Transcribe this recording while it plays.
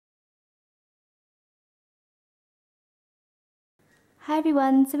Hi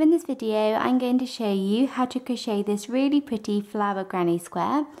everyone, so in this video I'm going to show you how to crochet this really pretty flower granny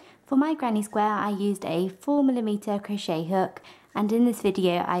square. For my granny square I used a 4mm crochet hook, and in this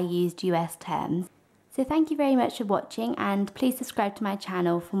video I used US terms. So thank you very much for watching, and please subscribe to my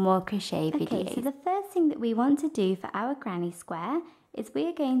channel for more crochet videos. Okay, so the first thing that we want to do for our granny square is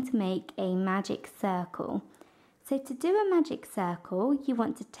we're going to make a magic circle. So to do a magic circle you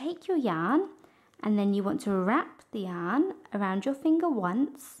want to take your yarn, and then you want to wrap the yarn around your finger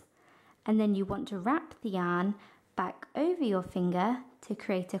once, and then you want to wrap the yarn back over your finger to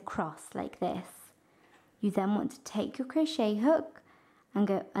create a cross like this. You then want to take your crochet hook and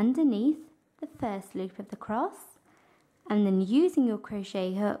go underneath the first loop of the cross, and then using your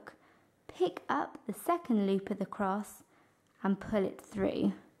crochet hook pick up the second loop of the cross and pull it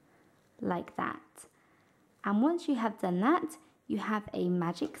through like that. And once you have done that, you have a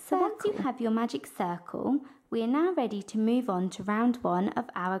magic circle. So once you have your magic circle, we are now ready to move on to round one of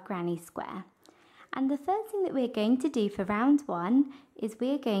our granny square. And the first thing that we're going to do for round one is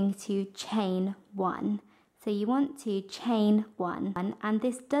we're going to chain one. So you want to chain one, and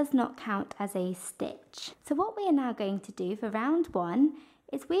this does not count as a stitch. So what we are now going to do for round one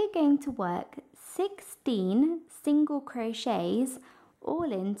is we're going to work 16 single crochets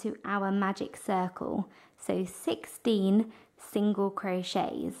all into our magic circle. So 16 single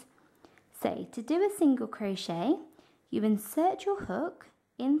crochets. So to do a single crochet, you insert your hook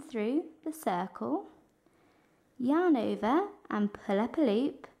in through the circle, yarn over and pull up a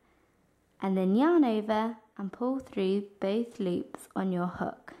loop, and then yarn over and pull through both loops on your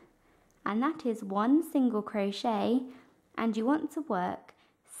hook. And that is one single crochet, and you want to work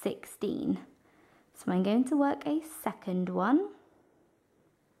 16. So I'm going to work a second one,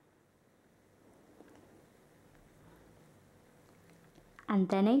 and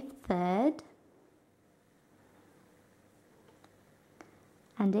then a third,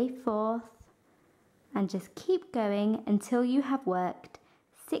 and a fourth, and just keep going until you have worked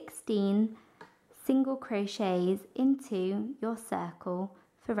 16 single crochets into your circle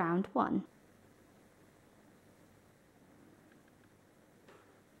for round one.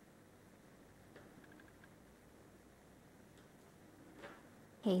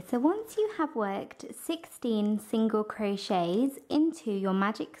 Okay, so once you have worked 16 single crochets into your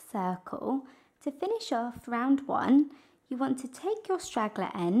magic circle, to finish off round one, you want to take your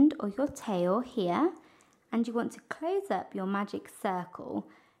straggler end or your tail here, and you want to close up your magic circle.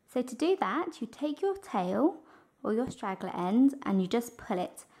 So to do that, you take your tail or your straggler end and you just pull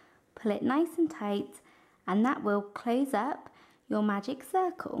it nice and tight, and that will close up your magic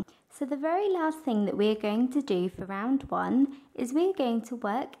circle. So the very last thing that we're going to do for round one is we're going to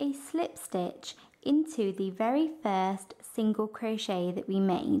work a slip stitch into the very first single crochet that we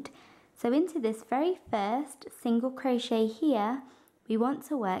made. So into this very first single crochet here, we want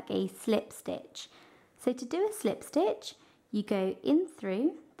to work a slip stitch. So to do a slip stitch, you go in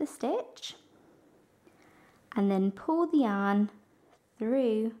through the stitch and then pull the yarn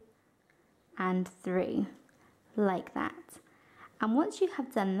through and through like that. And once you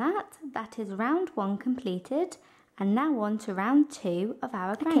have done that, that is round one completed, and now on to round two of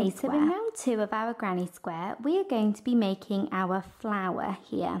our granny square. So in round two of our granny square, we are going to be making our flower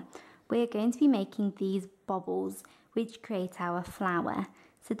here. We are going to be making these bobbles which create our flower.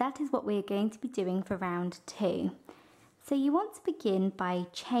 So that is what we are going to be doing for round two. So you want to begin by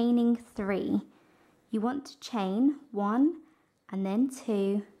chaining 3. You want to chain 1 and then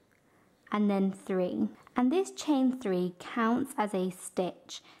 2 and then 3. And this chain 3 counts as a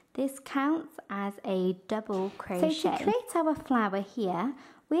stitch. This counts as a double crochet. So to create our flower here,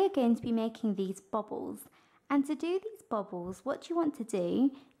 we are going to be making these bobbles. And to do these bobbles, what you want to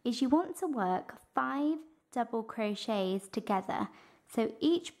do is you want to work 5 double crochets together. So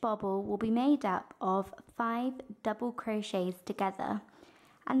each bobble will be made up of 5 double crochets together.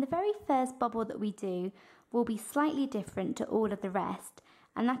 And the very first bobble that we do will be slightly different to all of the rest.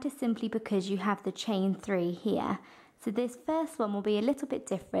 And that is simply because you have the chain 3 here. So this first one will be a little bit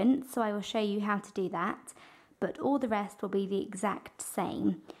different, so I will show you how to do that, but all the rest will be the exact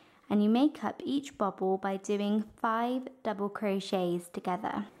same. And you make up each bobble by doing 5 double crochets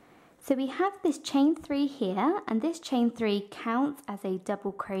together. So we have this chain 3 here, and this chain 3 counts as a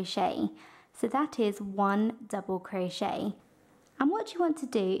double crochet. So that is 1 double crochet. And what you want to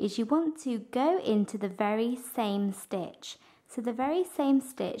do is you want to go into the very same stitch. So the very same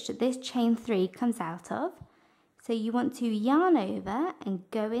stitch that this chain 3 comes out of. So you want to yarn over and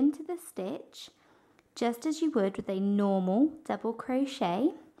go into the stitch just as you would with a normal double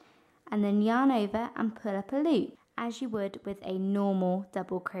crochet, and then yarn over and pull up a loop as you would with a normal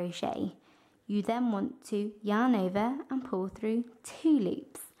double crochet. you then want to yarn over and pull through 2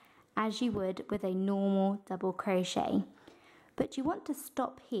 loops, as you would with a normal double crochet. But you want to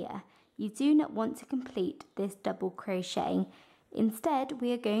stop here. You do not want to complete this double crochet. Instead,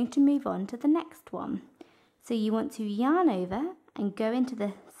 we are going to move on to the next one. So you want to yarn over and go into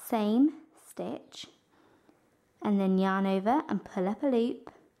the same stitch, and then yarn over and pull up a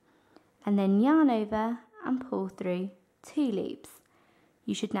loop, and then yarn over and pull through 2 loops.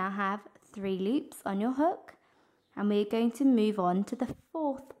 You should now have 3 loops on your hook, and we're going to move on to the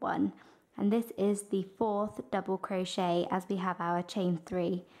 4th one, and this is the 4th double crochet, as we have our chain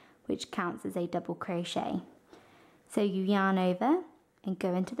 3, which counts as a double crochet. So you yarn over and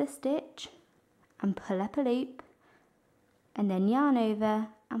go into the stitch and pull up a loop, and then yarn over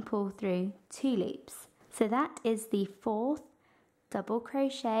and pull through 2 loops. So that is the 4th double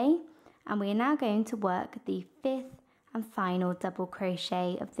crochet, and we are now going to work the 5th and final double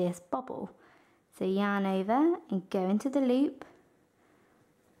crochet of this bobble. So yarn over and go into the loop,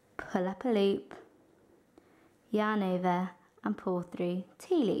 pull up a loop, yarn over and pull through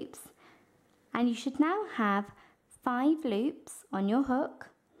 2 loops. And you should now have 5 loops on your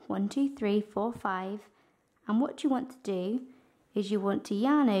hook, 1, 2, 3, 4, 5. And what you want to do is you want to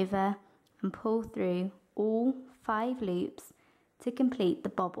yarn over and pull through all 5 loops to complete the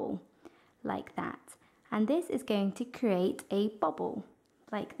bobble, like that. And this is going to create a bobble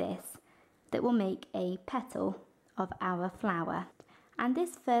like this that will make a petal of our flower. And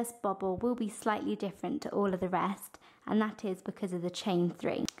this first bobble will be slightly different to all of the rest, and that is because of the chain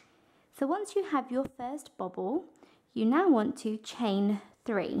 3. So once you have your first bobble, you now want to chain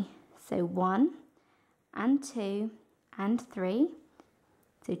 3. So 1 and 2 and 3.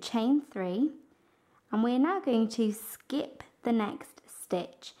 So chain 3, and we're now going to skip the next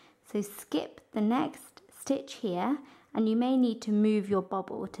stitch. So skip the next stitch here, and you may need to move your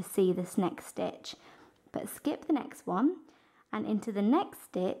bobble to see this next stitch, but skip the next one, and into the next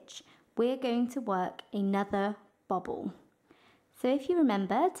stitch we're going to work another bobble. So if you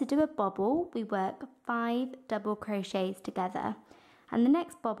remember, to do a bobble we work 5 double crochets together, and the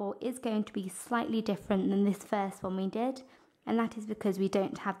next bobble is going to be slightly different than this first one we did, and that is because we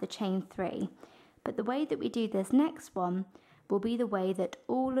don't have the chain 3. But the way that we do this next one will be the way that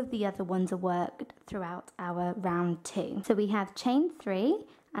all of the other ones are worked throughout our round 2. So we have chain 3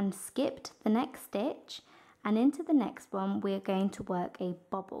 and skipped the next stitch, and into the next one we're going to work a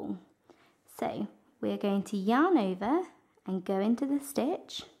bobble. So we're going to yarn over and go into the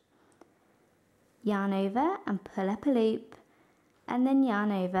stitch, yarn over and pull up a loop, and then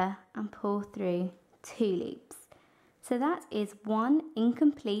yarn over and pull through 2 loops. So that is 1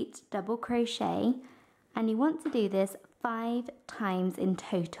 incomplete double crochet, and you want to do this 5 times in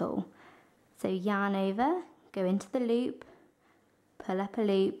total. So yarn over, go into the loop, pull up a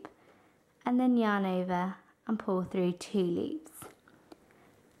loop, and then yarn over and pull through 2 loops.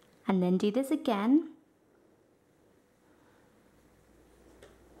 And then do this again.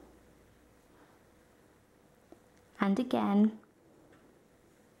 And again.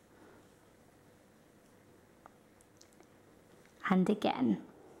 And again.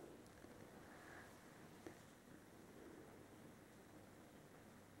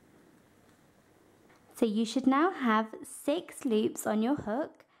 So you should now have 6 loops on your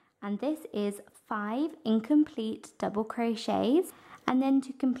hook, and this is 5 incomplete double crochets. And then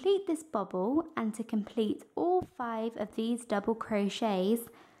to complete this bobble and to complete all 5 of these double crochets,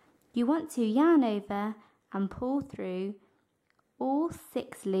 you want to yarn over and pull through all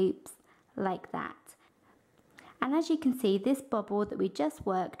 6 loops like that. And as you can see, this bobble that we just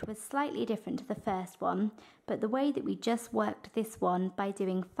worked was slightly different to the first one, but the way that we just worked this one by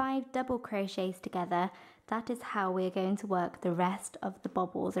doing 5 double crochets together, that is how we're going to work the rest of the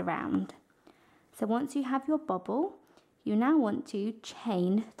bobbles around. So once you have your bobble, you now want to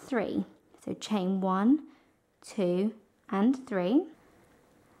chain 3. So chain 1, 2 and 3.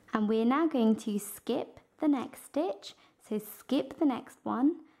 And we're now going to skip the next stitch. So skip the next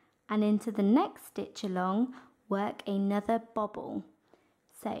one, and into the next stitch along, work another bobble.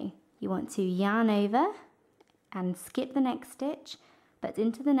 So you want to yarn over and skip the next stitch, but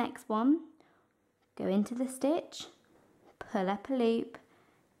into the next one, go into the stitch, pull up a loop,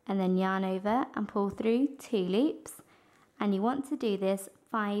 and then yarn over and pull through 2 loops. And you want to do this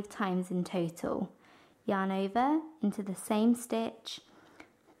 5 times in total. Yarn over into the same stitch,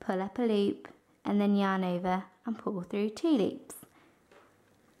 pull up a loop, and then yarn over and pull through 2 loops.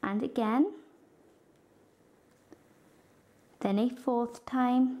 And again. Then a 4th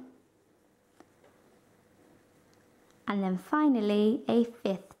time, and then finally a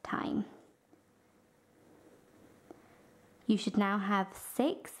 5th time. You should now have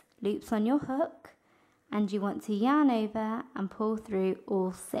 6 loops on your hook, and you want to yarn over and pull through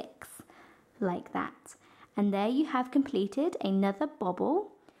all 6 like that. And there you have completed another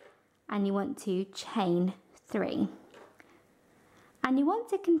bobble, and you want to chain 3. And you want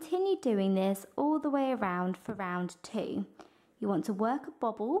to continue doing this all the way around for round 2. You want to work a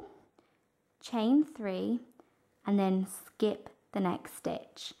bobble, chain 3, and then skip the next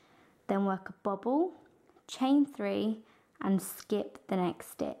stitch. Then work a bobble, chain 3, and skip the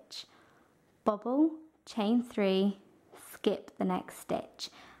next stitch. Bobble, chain 3, skip the next stitch,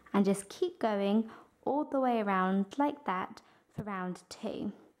 and just keep going all the way around like that for round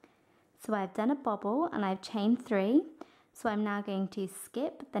 2. So I've done a bobble and I've chained 3, so I'm now going to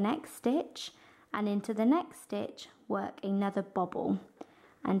skip the next stitch, and into the next stitch work another bobble.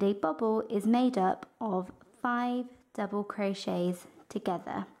 And a bobble is made up of 5 double crochets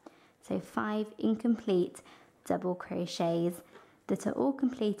together. So 5 incomplete double crochets that are all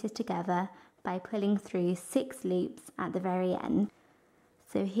completed together by pulling through 6 loops at the very end.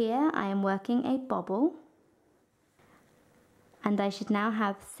 So here I am working a bobble, and I should now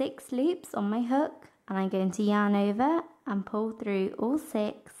have 6 loops on my hook, and I'm going to yarn over and pull through all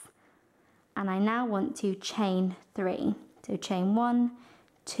 6, and I now want to chain 3. So chain 1,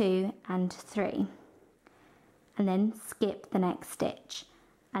 2 and 3, and then skip the next stitch,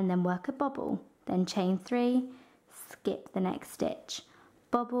 and then work a bobble, then chain 3, skip the next stitch,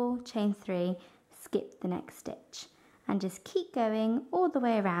 bobble, chain 3, skip the next stitch, and just keep going all the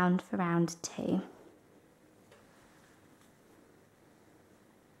way around for round 2.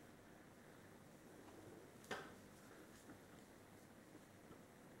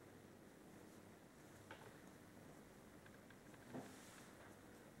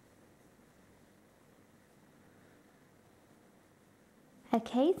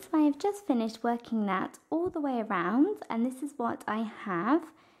 Okay, so I have just finished working that all the way around, and this is what I have.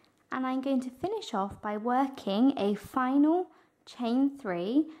 And I'm going to finish off by working a final chain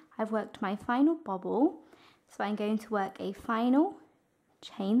 3. I've worked my final bobble, so I'm going to work a final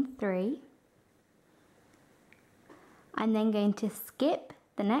chain 3. I'm then going to skip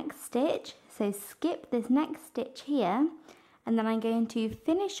the next stitch, so skip this next stitch here, and then I'm going to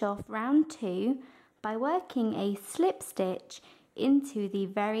finish off round 2 by working a slip stitch into the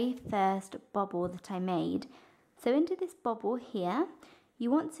very first bobble that I made. So into this bobble here, you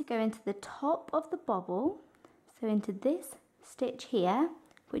want to go into the top of the bobble, so into this stitch here,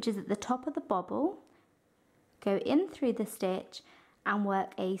 which is at the top of the bobble, go in through the stitch and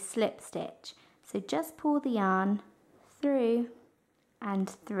work a slip stitch. So just pull the yarn through and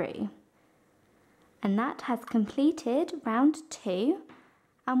through. And that has completed round 2,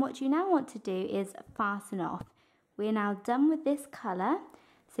 and what you now want to do is fasten off. We're now done with this colour,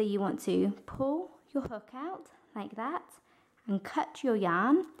 so you want to pull your hook out like that and cut your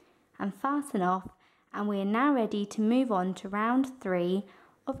yarn and fasten off, and we're now ready to move on to round 3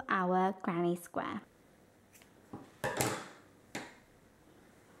 of our granny square.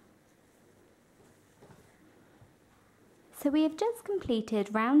 So we have just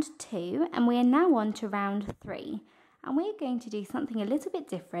completed round 2, and we are now on to round 3, and we're going to do something a little bit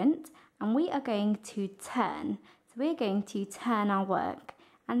different, and we are going to turn. So we're going to turn our work,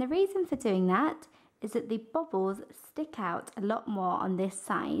 and the reason for doing that is that the bobbles stick out a lot more on this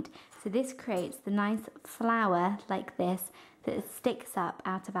side. So this creates the nice flower like this that sticks up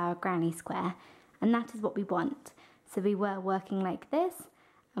out of our granny square, and that is what we want. So we were working like this,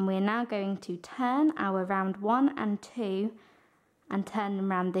 and we're now going to turn our round 1 and 2 and turn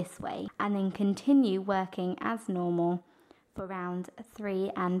them around this way, and then continue working as normal for round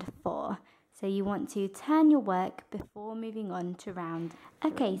 3 and 4. So you want to turn your work before moving on to round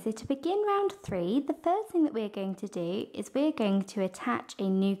 3. Okay, so to begin round 3, the first thing that we're going to do is we're going to attach a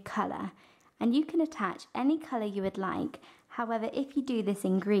new colour. And you can attach any colour you would like. However, if you do this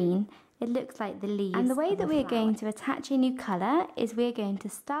in green, it looks like the leaves. And the way that we're going to attach a new colour is we're going to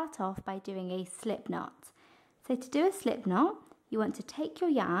start off by doing a slip knot. So to do a slip knot, you want to take your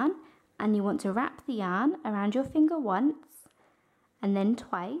yarn and you want to wrap the yarn around your finger once and then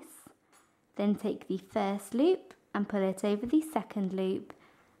twice. Then take the first loop and pull it over the second loop,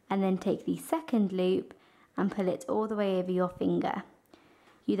 and then take the second loop and pull it all the way over your finger.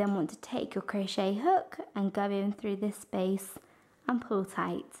 You then want to take your crochet hook and go in through this space and pull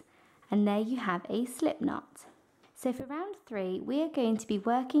tight, and there you have a slip knot. So for round 3, we are going to be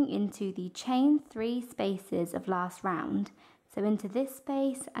working into the chain 3 spaces of last round. So into this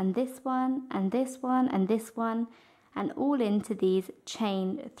space and this one and this one and this one, and all into these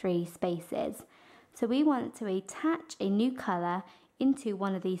chain 3 spaces. So we want to attach a new colour into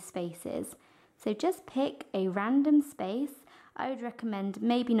one of these spaces. So just pick a random space. I would recommend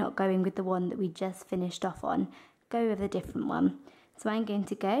maybe not going with the one that we just finished off on. Go with a different one. So I'm going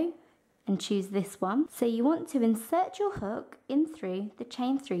to go and choose this one. So you want to insert your hook in through the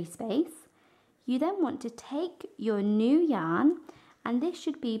chain 3 space. You then want to take your new yarn, and this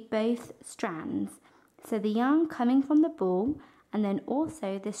should be both strands. So the yarn coming from the ball and then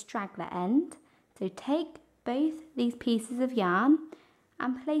also the straggler end. So take both these pieces of yarn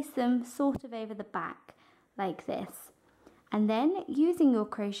and place them sort of over the back like this. And then using your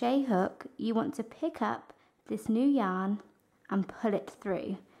crochet hook, you want to pick up this new yarn and pull it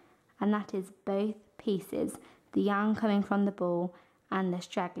through. And that is both pieces, the yarn coming from the ball and the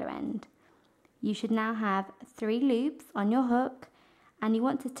straggler end. You should now have 3 loops on your hook, and you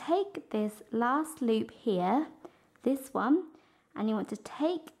want to take this last loop here, this one, and you want to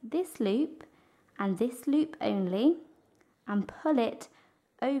take this loop and this loop only and pull it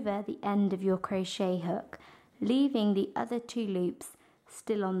over the end of your crochet hook, leaving the other 2 loops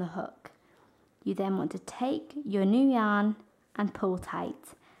still on the hook. You then want to take your new yarn and pull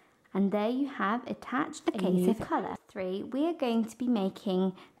tight, and there you have attached a new colour. 3, we are going to be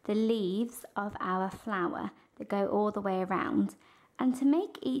making the leaves of our flower that go all the way around. And to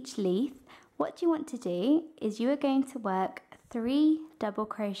make each leaf, what you want to do is you are going to work 3 double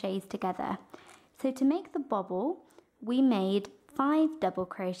crochets together. So to make the bobble, we made 5 double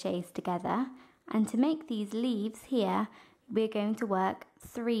crochets together, and to make these leaves here, we're going to work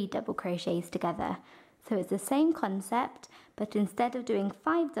 3 double crochets together. So it's the same concept, but instead of doing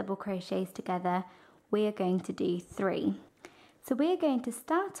 5 double crochets together, we are going to do 3. So we're going to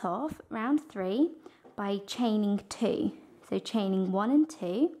start off round 3 by chaining 2. So chaining 1 and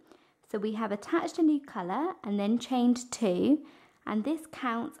 2. So we have attached a new colour and then chained 2, and this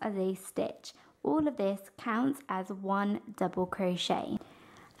counts as a stitch. All of this counts as 1 double crochet.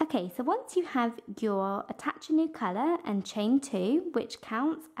 Okay, so once you have your attach a new colour and chain 2, which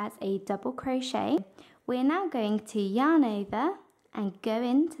counts as a double crochet, we're now going to yarn over and go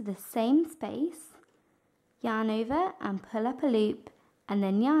into the same space, yarn over and pull up a loop, and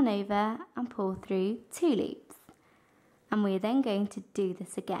then yarn over and pull through 2 loops. And we're then going to do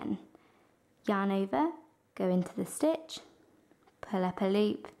this again. Yarn over, go into the stitch, pull up a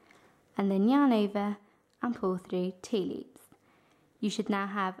loop, and then yarn over and pull through 2 loops. You should now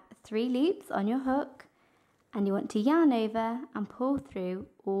have 3 loops on your hook, and you want to yarn over and pull through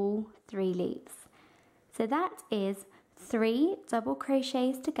all 3 loops. So that is 3 double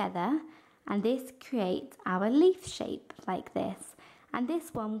crochets together, and this creates our leaf shape like this. And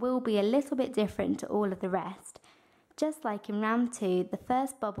this one will be a little bit different to all of the rest. Just like in round 2, the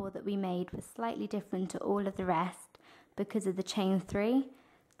first bubble that we made was slightly different to all of the rest because of the chain 3.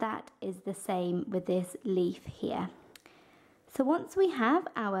 That is the same with this leaf here. So once we have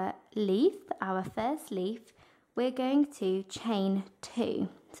our leaf, our first leaf, we're going to chain 2.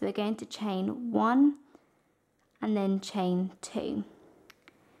 So we're going to chain 1 and then chain 2.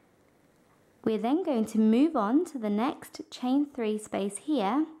 We're then going to move on to the next chain 3 space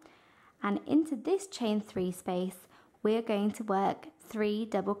here, and into this chain 3 space we're going to work 3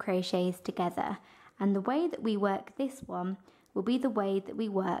 double crochets together, and the way that we work this one will be the way that we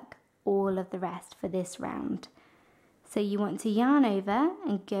work all of the rest for this round. So you want to yarn over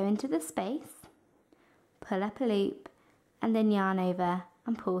and go into the space, pull up a loop, and then yarn over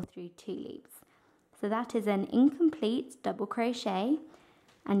and pull through 2 loops. So that is an incomplete double crochet,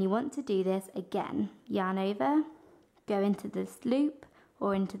 and you want to do this again. Yarn over, go into this loop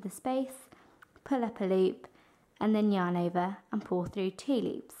or into the space, pull up a loop, and then yarn over and pull through 2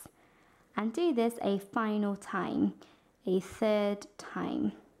 loops. And do this a final time, a 3rd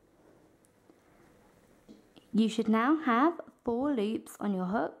time. You should now have 4 loops on your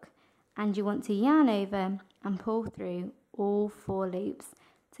hook, and you want to yarn over and pull through all 4 loops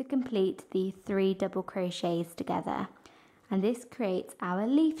to complete the 3 double crochets together. And this creates our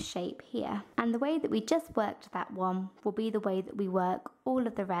leaf shape here. And the way that we just worked that one will be the way that we work all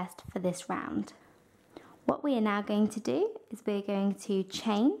of the rest for this round. What we are now going to do is we're going to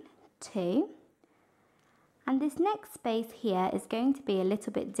chain 2, and this next space here is going to be a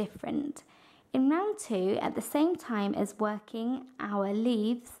little bit different. In round 2, at the same time as working our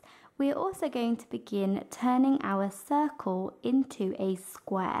leaves, we are also going to begin turning our circle into a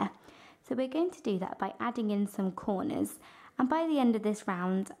square. So we're going to do that by adding in some corners, and by the end of this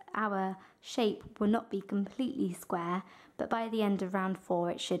round our shape will not be completely square, but by the end of round 4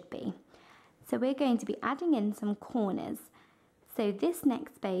 it should be. So we're going to be adding in some corners. So this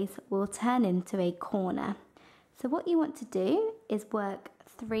next space will turn into a corner. So what you want to do is work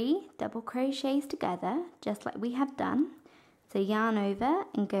 3 double crochets together, just like we have done. So yarn over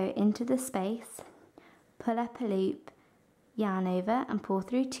and go into the space, pull up a loop, yarn over and pull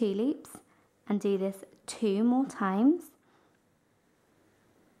through 2 loops, and do this 2 more times.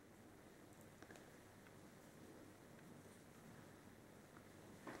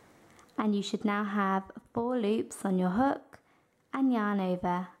 And you should now have 4 loops on your hook, and yarn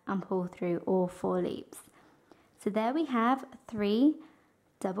over and pull through all 4 loops. So there we have 3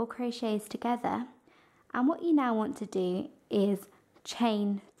 double crochets together, and what you now want to do is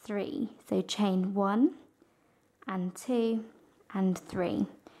chain 3. So chain 1 and 2 and 3.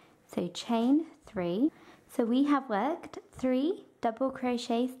 So chain 3. So we have worked 3 double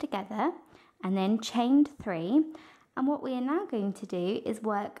crochets together and then chained 3, and what we are now going to do is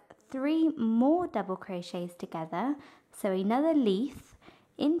work 3 more double crochets together, so another leaf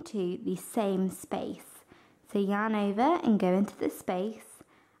into the same space. So yarn over and go into the space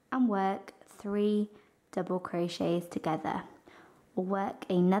and work 3 double crochets together, or work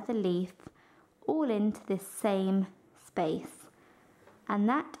another leaf all into this same space, and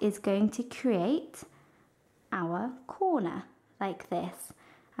that is going to create our corner like this,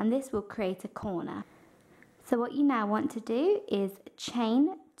 and this will create a corner. So what you now want to do is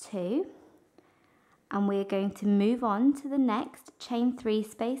chain 2, and we're going to move on to the next chain 3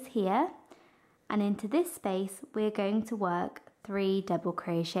 space here, and into this space we're going to work 3 double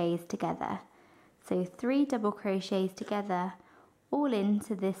crochets together. So 3 double crochets together all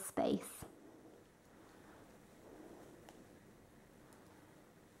into this space.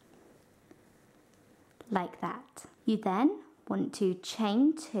 Like that. You then want to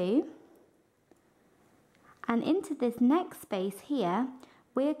chain 2, and into this next space here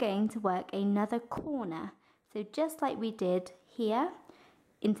we're going to work another corner. So just like we did here,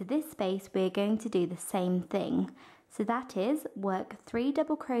 into this space we're going to do the same thing. So that is work 3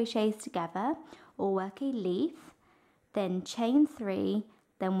 double crochets together, or work a leaf, then chain 3,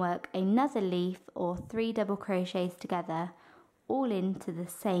 then work another leaf or 3 double crochets together all into the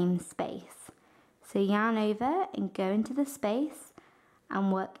same space. So yarn over and go into the space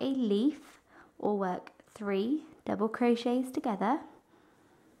and work a leaf or work 3 double crochets together.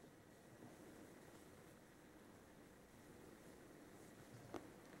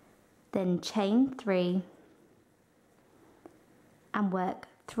 Then chain 3 and work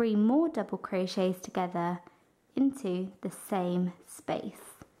 3 more double crochets together into the same space.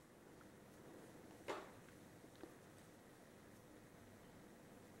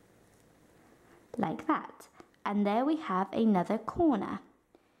 Like that. And there we have another corner.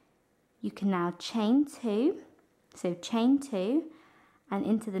 You can now chain 2, so chain 2, and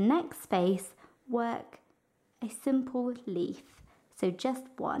into the next space work a simple leaf, so just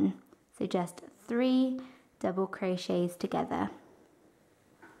one, so just 3 double crochets together.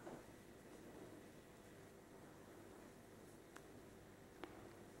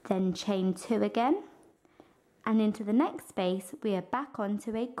 Then chain 2 again, and into the next space we are back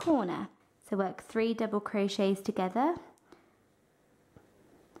onto a corner, so work 3 double crochets together,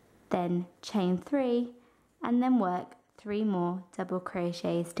 then chain 3, and then work 3 more double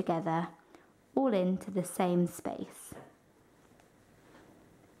crochets together all into the same space.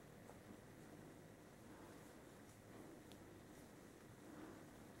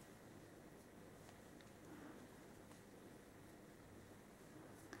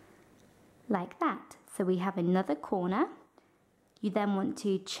 Like that. So we have another corner. You then want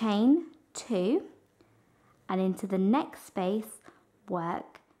to chain 2 and into the next space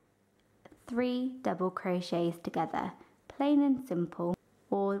work 3 double crochets together, plain and simple,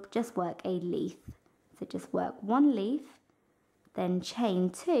 or just work a leaf. So just work 1 leaf, then chain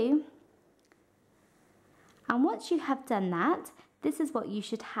 2, and once you have done that, this is what you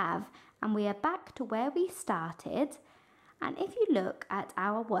should have, and we are back to where we started. And if you look at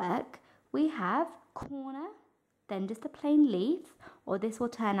our work, we have corner, then just a plain leaf, or this will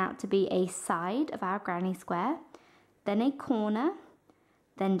turn out to be a side of our granny square, then a corner,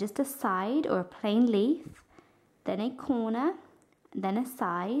 then just a side or a plain leaf, then a corner, then a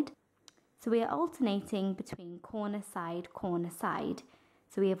side. So we are alternating between corner side, corner side.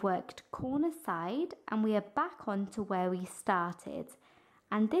 So we have worked corner side and we are back on to where we started.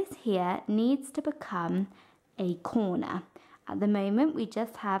 And this here needs to become a corner. At the moment we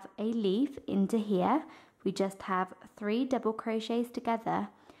just have a leaf into here. We just have 3 double crochets together,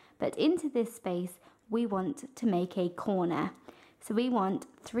 but into this space we want to make a corner. So we want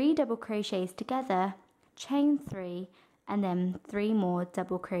 3 double crochets together, chain 3, and then 3 more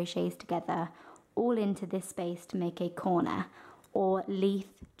double crochets together all into this space to make a corner, or leaf,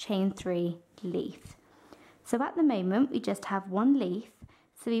 chain 3, leaf. So at the moment we just have 1 leaf,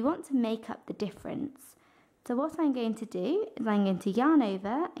 so we want to make up the difference. So what I'm going to do is I'm going to yarn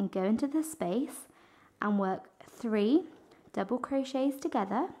over and go into the space and work 3 double crochets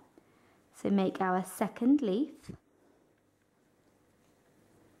together. So make our second leaf.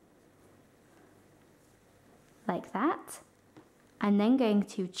 Like that. I'm then going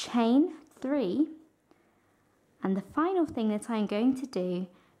to chain 3, and the final thing that I'm going to do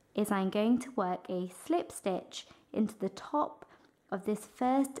is I'm going to work a slip stitch into the top of this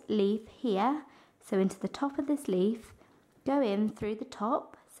first leaf here. So into the top of this leaf, go in through the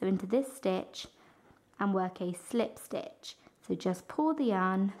top, so into this stitch, and work a slip stitch. So just pull the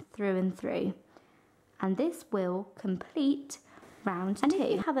yarn through and through, and this will complete round 2. And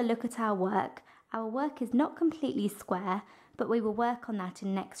if you have a look at our work is not completely square, but we will work on that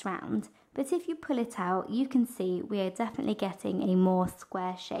in next round. But if you pull it out, you can see we are definitely getting a more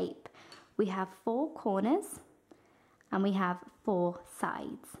square shape. We have 4 corners and we have 4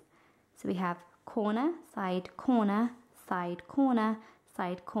 sides. So we have corner, side, corner, side, corner,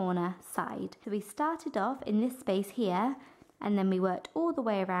 side, corner, side. So we started off in this space here, and then we worked all the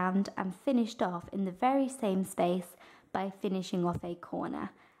way around and finished off in the very same space by finishing off a corner.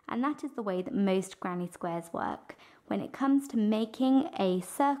 And that is the way that most granny squares work. When it comes to making a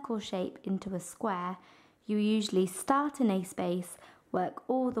circle shape into a square, you usually start in a space, work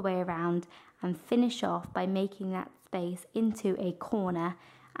all the way around, and finish off by making that space into a corner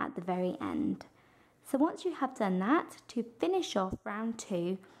at the very end. So once you have done that, to finish off round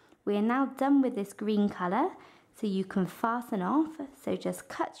 2, we are now done with this green colour, so you can fasten off. So just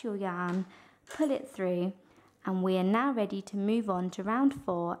cut your yarn, pull it through, and we are now ready to move on to round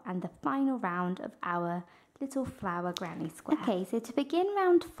 4 and the final round of our little flower granny square. Okay, so to begin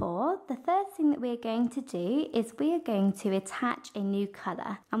round 4, the first thing that we're going to do is we are going to attach a new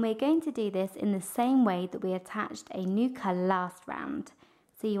colour, and we're going to do this in the same way that we attached a new colour last round.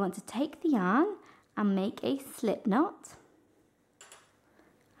 So you want to take the yarn and make a slip knot,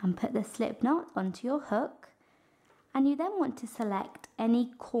 and put the slip knot onto your hook, and you then want to select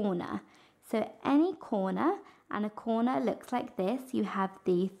any corner. So any corner, and a corner looks like this. You have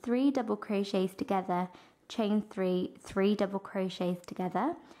the 3 double crochets together, chain 3, 3 double crochets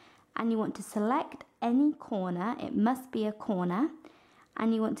together, and you want to select any corner. It must be a corner,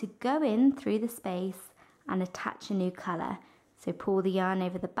 and you want to go in through the space and attach a new colour. So pull the yarn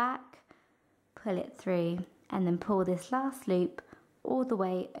over the back, pull it through, and then pull this last loop all the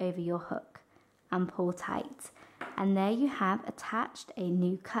way over your hook and pull tight, and there you have attached a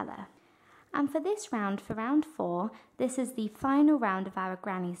new colour. And for this round, for round 4, this is the final round of our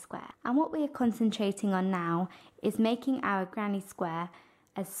granny square. And what we are concentrating on now is making our granny square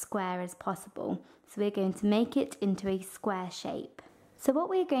as possible. So we're going to make it into a square shape. So what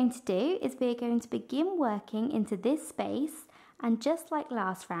we're going to do is we're going to begin working into this space, and just like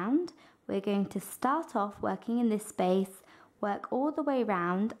last round, we're going to start off working in this space, work all the way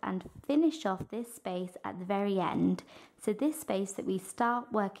around and finish off this space at the very end. So this space that we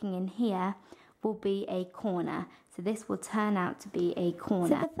start working in here will be a corner. So this will turn out to be a corner.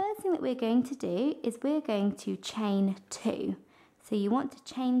 So the first thing that we're going to do is we're going to chain 2. So you want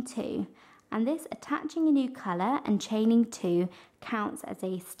to chain 2, and this attaching a new colour and chaining 2 counts as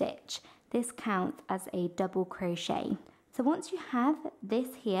a stitch. This counts as a double crochet. So once you have this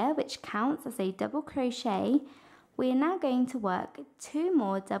here, which counts as a double crochet, we are now going to work 2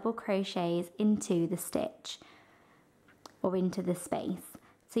 more double crochets into the stitch, or into the space.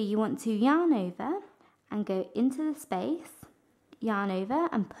 So you want to yarn over and go into the space, yarn over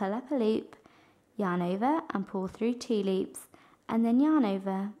and pull up a loop, yarn over and pull through 2 loops, and then yarn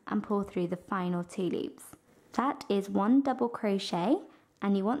over and pull through the final 2 loops. That is 1 double crochet,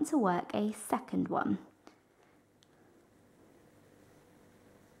 and you want to work a second one.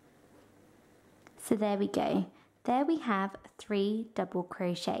 So there we go. There we have 3 double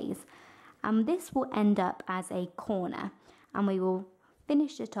crochets, and this will end up as a corner, and we will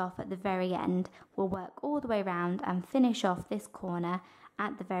finish it off at the very end. We'll work all the way around and finish off this corner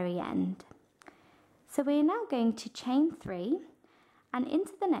at the very end. So we're now going to chain 3, and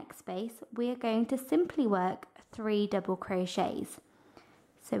into the next space we are going to simply work 3 double crochets.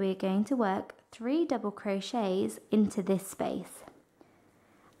 So we're going to work 3 double crochets into this space,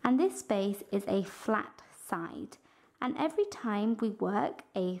 and this space is a flat side, and every time we work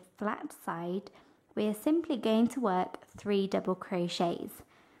a flat side we are simply going to work 3 double crochets,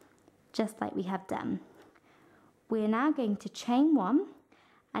 just like we have done. We are now going to chain 1,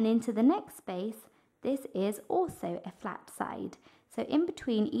 and into the next space this is also a flat side. So in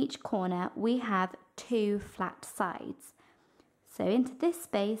between each corner we have 2 flat sides. So into this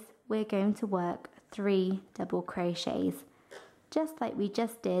space we're going to work 3 double crochets, just like we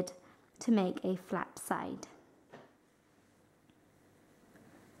just did to make a flat side.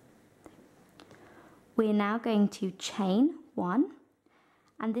 We're now going to chain 1,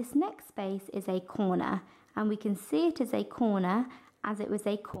 and this next space is a corner, and we can see it as a corner as it was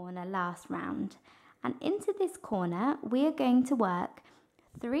a corner last round. And into this corner we are going to work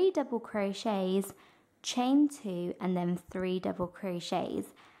 3 double crochets, chain 2, and then 3 double crochets.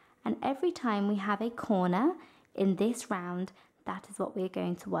 And every time we have a corner in this round, that is what we're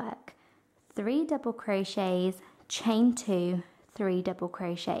going to work. 3 double crochets, chain 2, 3 double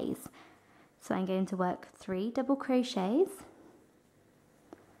crochets. So I'm going to work 3 double crochets,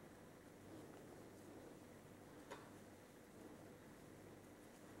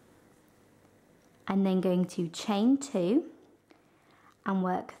 and then going to chain 2 and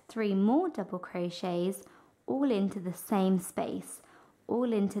work 3 more double crochets all into the same space,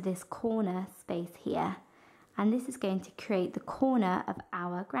 all into this corner space here. And this is going to create the corner of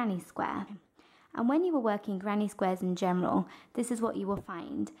our granny square. And when you are working granny squares in general, this is what you will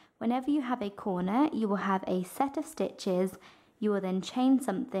find. Whenever you have a corner, you will have a set of stitches, you will then chain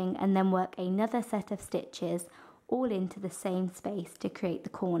something and then work another set of stitches all into the same space to create the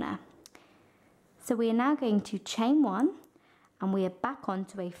corner. So we are now going to chain 1 and we are back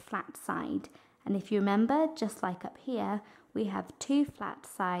onto a flat side. And if you remember, just like up here, we have 2 flat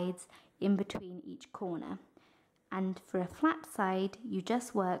sides in between each corner. And for a flat side, you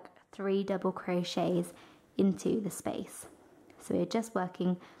just work 3 double crochets into the space. So we're just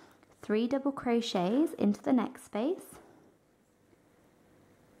working 3 double crochets into the next space.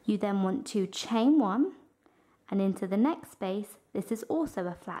 You then want to chain 1 and into the next space, this is also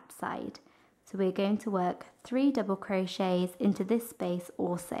a flat side. So we're going to work 3 double crochets into this space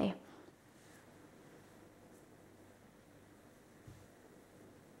also.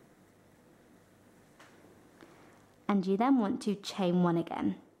 And you then want to chain 1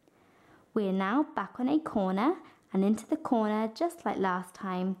 again. We are now back on a corner, and into the corner, just like last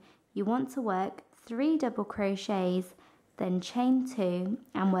time, you want to work 3 double crochets, then chain 2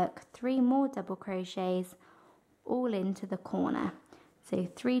 and work 3 more double crochets all into the corner. So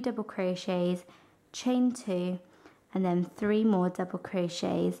 3 double crochets, chain 2 and then 3 more double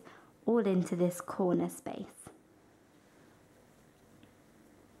crochets all into this corner space.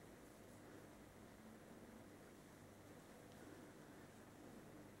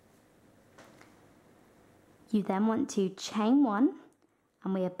 You then want to chain 1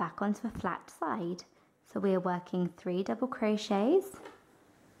 and we are back onto a flat side. So we are working 3 double crochets,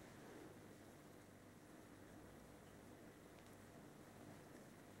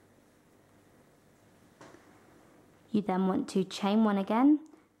 you then want to chain 1 again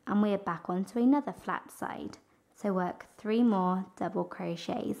and we are back onto another flat side. So work 3 more double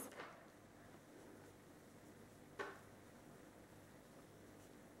crochets.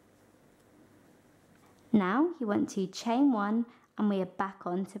 Now you want to chain 1 and we are back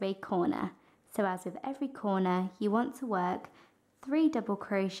onto a corner. So as with every corner, you want to work 3 double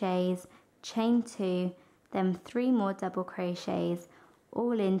crochets, chain 2, then 3 more double crochets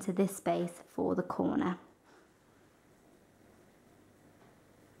all into this space for the corner.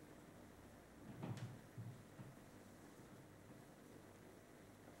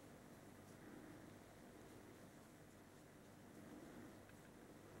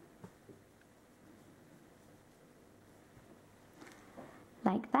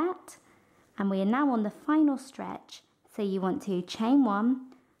 Like that, and we are now on the final stretch. So you want to chain 1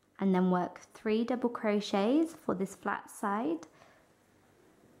 and then work 3 double crochets for this flat side,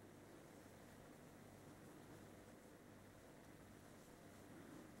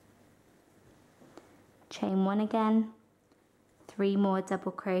 chain 1 again, 3 more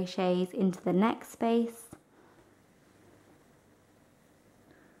double crochets into the next space,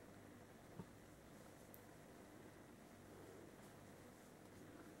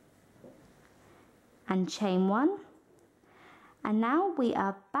 and chain 1. And now we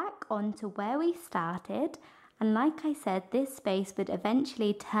are back onto where we started, and like I said, this space would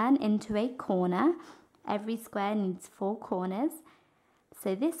eventually turn into a corner. Every square needs 4 corners,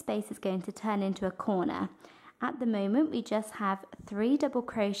 so this space is going to turn into a corner. At the moment we just have 3 double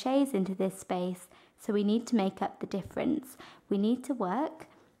crochets into this space, so we need to make up the difference. We need to work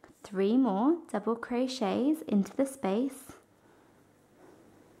 3 more double crochets into the space,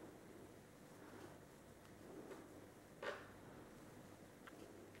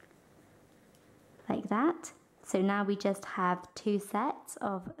 like that. So now we just have 2 sets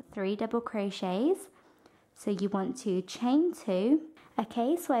of 3 double crochets. So you want to chain 2.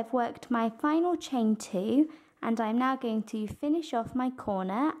 Okay, so I've worked my final chain 2 and I'm now going to finish off my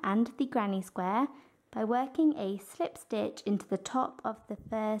corner and the granny square by working a slip stitch into the top of the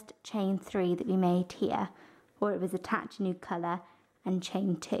first chain 3 that we made here, or it was attach new colour and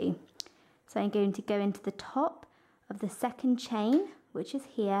chain 2. So I'm going to go into the top of the second chain, which is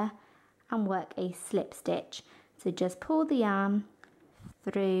here, and work a slip stitch. So just pull the yarn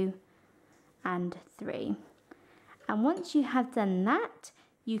through and through. And once you have done that,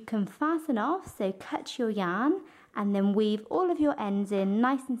 you can fasten off, so cut your yarn and then weave all of your ends in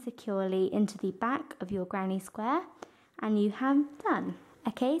nice and securely into the back of your granny square, and you have done.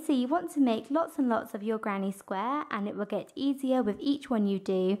 Okay, so you want to make lots and lots of your granny square, and it will get easier with each one you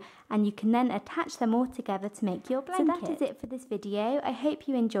do, and you can then attach them all together to make your blanket. So that is it for this video. I hope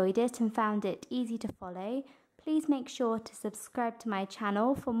you enjoyed it and found it easy to follow. Please make sure to subscribe to my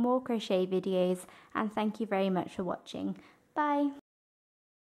channel for more crochet videos, and thank you very much for watching. Bye!